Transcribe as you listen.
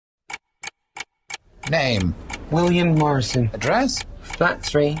Name? William Morrison. Address? Flat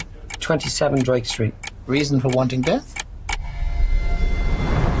 3, 27 Drake Street. Reason for wanting death?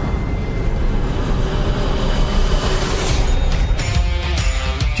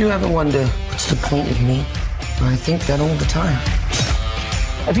 Do you ever wonder what's the point of me? I think that all the time.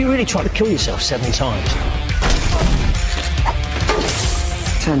 Have you really tried to kill yourself 7 times?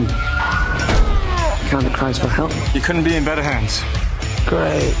 10. Count the cries for help. You couldn't be in better hands.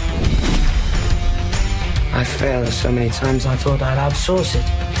 Great. I failed so many times I thought I'd outsource it.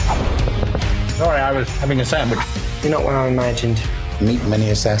 Sorry, I was having a sandwich. You're not what I imagined. Meet many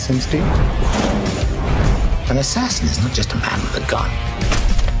assassins, do you? An assassin is not just a man with a gun.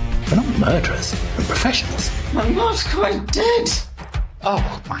 We're not murderers. We're professionals. My mom's quite dead.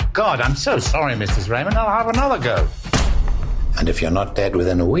 Oh, my God. I'm so sorry, Mrs. Raymond. I'll have another go. And if you're not dead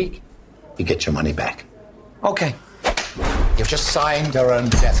within a week, you get your money back. Okay. You've just signed your own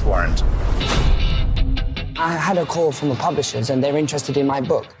death warrant. I had a call from the publishers and they're interested in my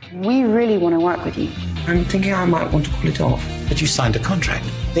book. We really want to work with you. I'm thinking I might want to call it off. But you signed a contract.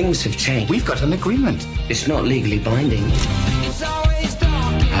 Things have changed. We've got an agreement. It's not legally binding.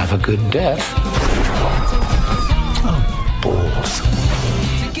 Have a good death. Oh, balls.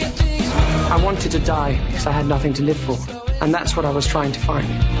 I wanted to die because I had nothing to live for. And that's what I was trying to find.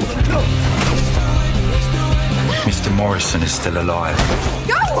 Mr. Morrison is still alive.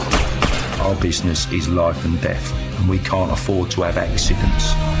 Go! Our business is life and death, and we can't afford to have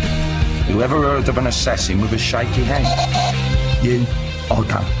accidents. You ever heard of an assassin with a shaky hand? You? I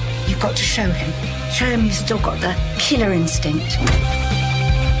don't. You've got to show him. Show him you've still got the killer instinct.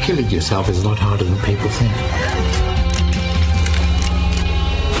 Killing yourself is a lot harder than people think.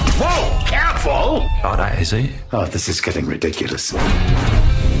 Whoa! Careful! Oh, that is it? Oh, this is getting ridiculous.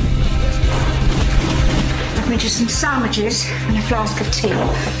 I've made you some sandwiches and a flask of tea.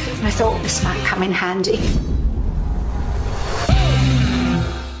 And I thought this might come in handy.